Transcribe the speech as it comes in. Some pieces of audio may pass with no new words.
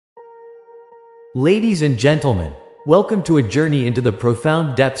Ladies and gentlemen, welcome to a journey into the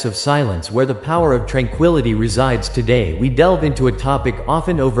profound depths of silence where the power of tranquility resides. Today we delve into a topic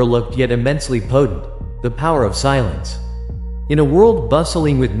often overlooked yet immensely potent: the power of silence. In a world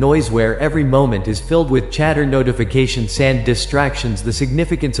bustling with noise where every moment is filled with chatter, notifications, and distractions, the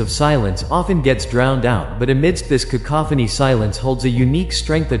significance of silence often gets drowned out. But amidst this cacophony, silence holds a unique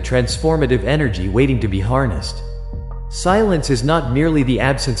strength, a transformative energy waiting to be harnessed. Silence is not merely the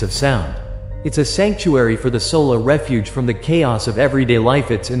absence of sound. It's a sanctuary for the soul, a refuge from the chaos of everyday life.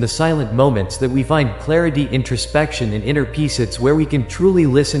 It's in the silent moments that we find clarity, introspection, and inner peace. It's where we can truly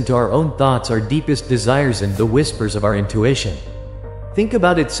listen to our own thoughts, our deepest desires, and the whispers of our intuition. Think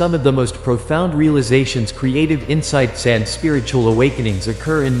about it, some of the most profound realizations, creative insights, and spiritual awakenings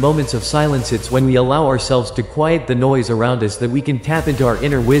occur in moments of silence. It's when we allow ourselves to quiet the noise around us that we can tap into our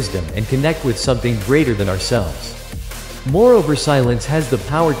inner wisdom and connect with something greater than ourselves. Moreover, silence has the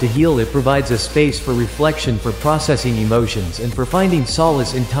power to heal. It provides a space for reflection, for processing emotions, and for finding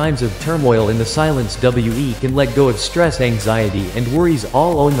solace in times of turmoil. In the silence, we can let go of stress, anxiety, and worries,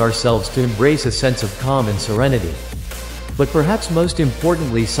 all allowing ourselves to embrace a sense of calm and serenity. But perhaps most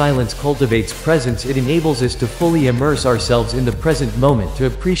importantly, silence cultivates presence. It enables us to fully immerse ourselves in the present moment, to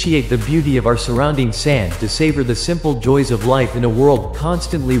appreciate the beauty of our surroundings, and to savor the simple joys of life. In a world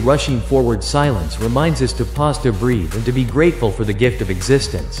constantly rushing forward, silence reminds us to pause, to breathe, and to be grateful for the gift of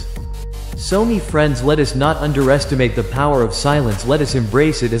existence. So, me friends, let us not underestimate the power of silence. Let us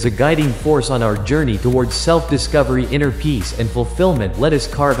embrace it as a guiding force on our journey towards self-discovery, inner peace, and fulfillment. Let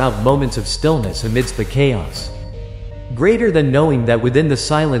us carve out moments of stillness amidst the chaos, greater than knowing that within the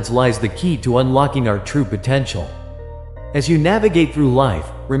silence lies the key to unlocking our true potential. As you navigate through life,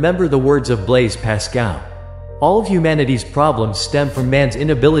 remember the words of Blaise Pascal: all of humanity's problems stem from man's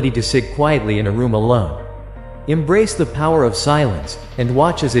inability to sit quietly in a room alone. Embrace the power of silence, and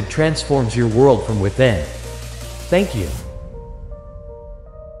watch as it transforms your world from within. Thank you.